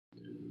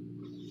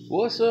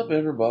What's up,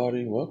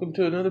 everybody? Welcome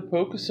to another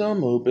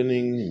Pokesum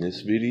opening. In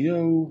this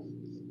video,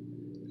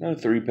 got a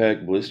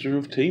 3-pack blister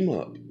of Team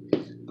Up.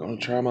 Gonna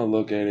try my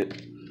luck at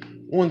it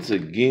once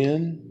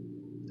again.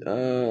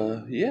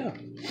 Yeah.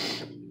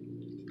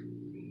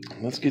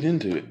 Let's get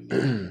into it.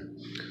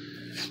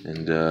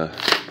 And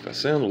if I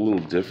sound a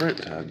little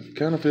different, I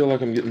kind of feel like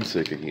I'm getting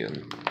sick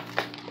again.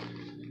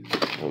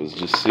 I was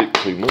just sick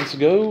 2 months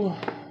ago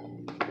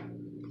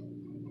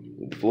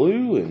with the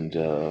flu, and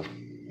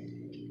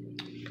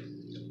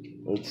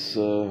let's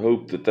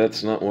hope that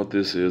that's not what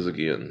this is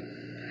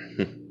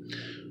again.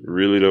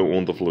 Really don't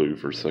want the flu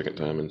for a second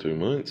time in 2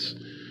 months.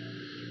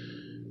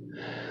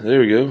 There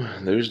we go.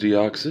 There's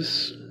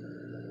Deoxys.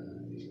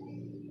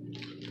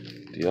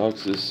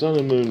 Deoxys Sun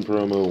and Moon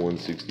promo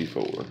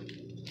 164.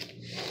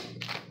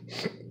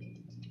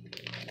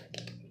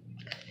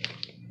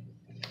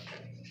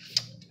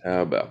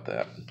 How about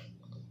that?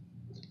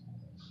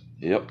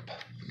 Yep,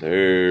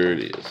 there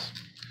it is.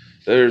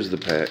 There's the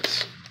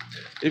packs.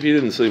 If you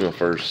didn't see my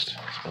first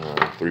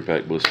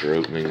 3-pack blister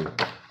opening,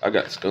 I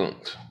got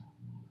skunked.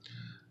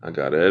 I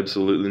got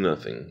absolutely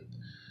nothing.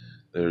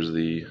 There's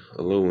the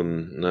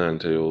Alolan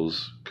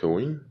Ninetales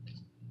coin.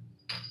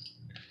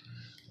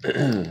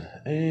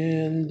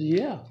 And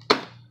yeah,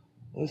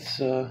 let's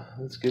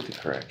get the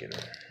cracking.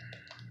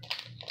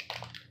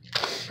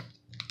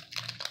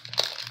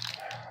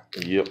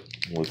 Yep,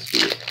 let's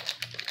do it.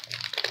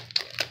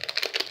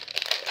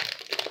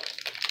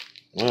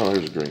 Well,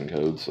 there's a green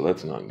code, so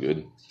that's not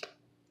good.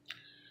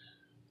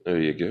 There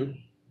you go.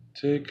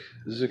 Take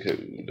the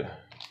code.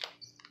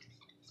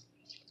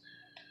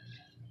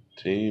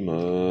 Team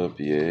Up,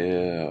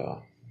 yeah.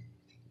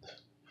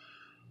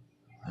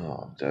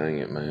 Oh, dang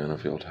it, man. I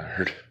feel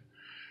tired.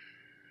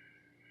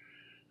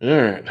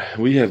 Alright,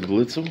 we have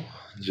Blitzel,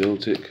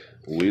 Joltik,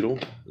 Weedle,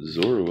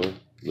 Zorua,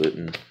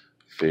 Litten,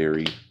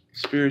 Fairy,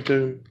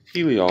 Spiritomb,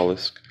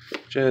 Heliolisk,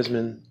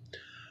 Jasmine,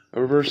 a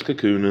reverse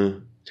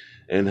Kakuna,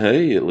 and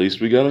hey, at least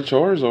we got a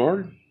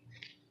Charizard.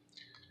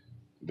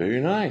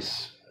 Very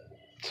nice.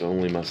 It's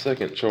only my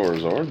second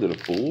Charizard that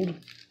I've pulled.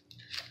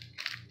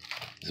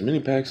 As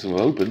many packs have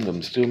opened,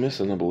 I'm still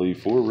missing, I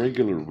believe, 4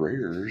 regular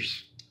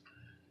rares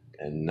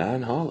and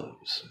 9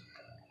 holos.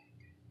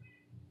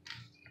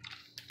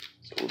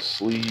 So we'll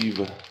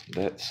sleeve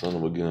that son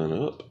of a gun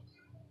up.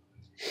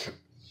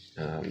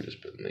 I'm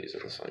just putting these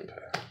in the same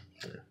pack.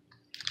 Yeah.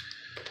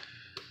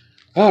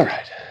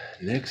 Alright,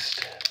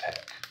 next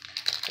pack.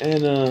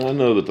 And I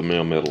know that the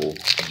Melmetal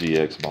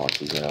GX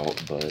box is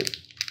out, but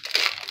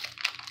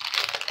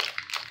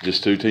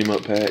just 2 Team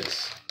Up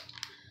packs.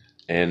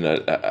 And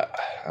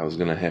I was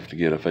going to have to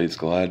get a Fates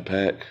Glide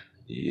pack.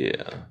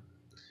 Yeah.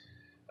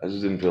 I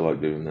just didn't feel like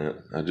doing that.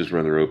 I'd just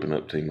rather open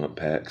up Team Up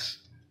packs.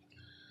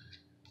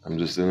 I'm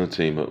just in a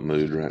Team Up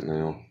mood right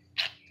now.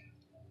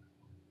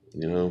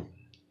 You know?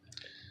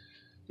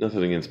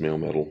 Nothing against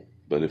Melmetal.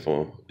 But if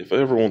I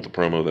ever want the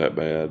promo that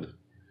bad,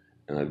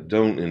 and I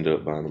don't end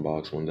up buying the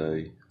box one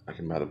day, I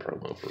can buy the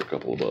promo for a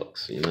couple of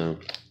bucks, you know?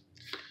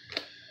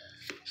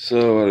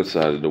 So I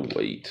decided to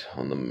wait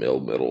on the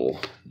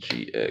Melmetal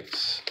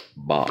GX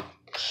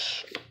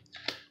box.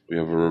 We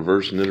have a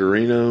reverse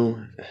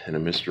Nidorino and a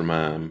Mr.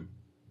 Mime.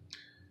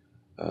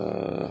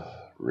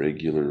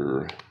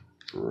 Regular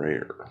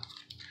rare.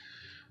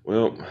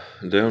 Well,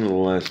 down to the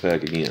last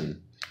pack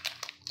again.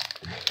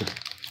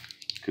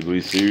 Could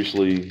we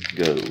seriously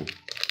go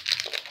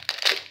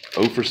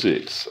 0 for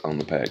 6 on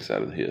the packs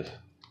out of this?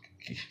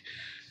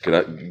 Could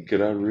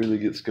I really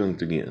get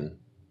skunked again?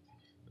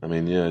 I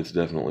mean, yeah, it's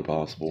definitely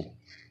possible.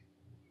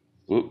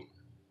 Whoop.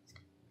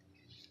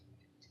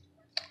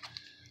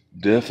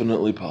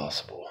 Definitely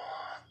possible.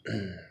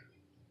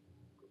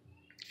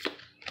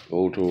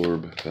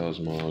 Voltorb,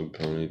 Cosmog,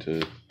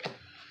 Ponyta,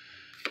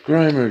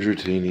 Grimer,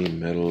 Dratini,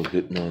 Metal,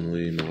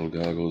 Hitmonlee, Metal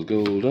Goggles,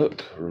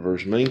 Golduck,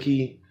 Reverse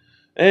Mankey,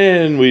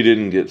 and we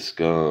didn't get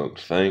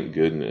skunked. Thank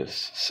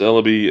goodness.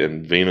 Celebi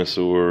and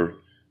Venusaur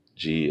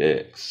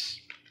GX.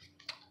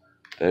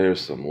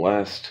 There's some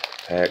last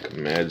pack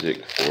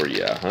magic for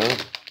ya, huh?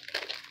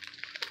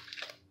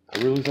 I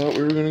really thought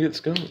we were going to get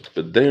skunked.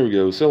 But there we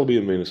go. Celebi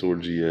and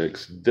Venusaur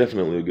GX.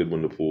 Definitely a good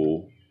one to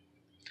pull.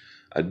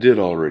 I did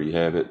already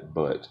have it,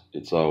 but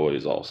it's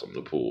always awesome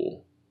to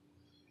pull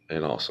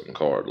an awesome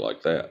card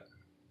like that.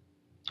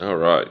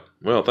 Alright.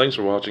 Well, thanks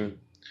for watching.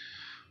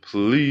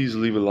 Please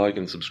leave a like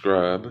and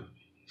subscribe.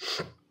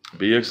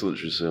 Be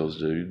excellent yourselves,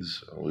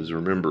 dudes. Always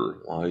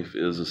remember, life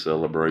is a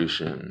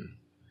celebration.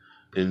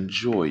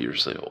 Enjoy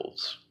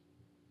yourselves.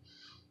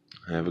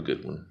 Have a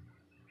good one.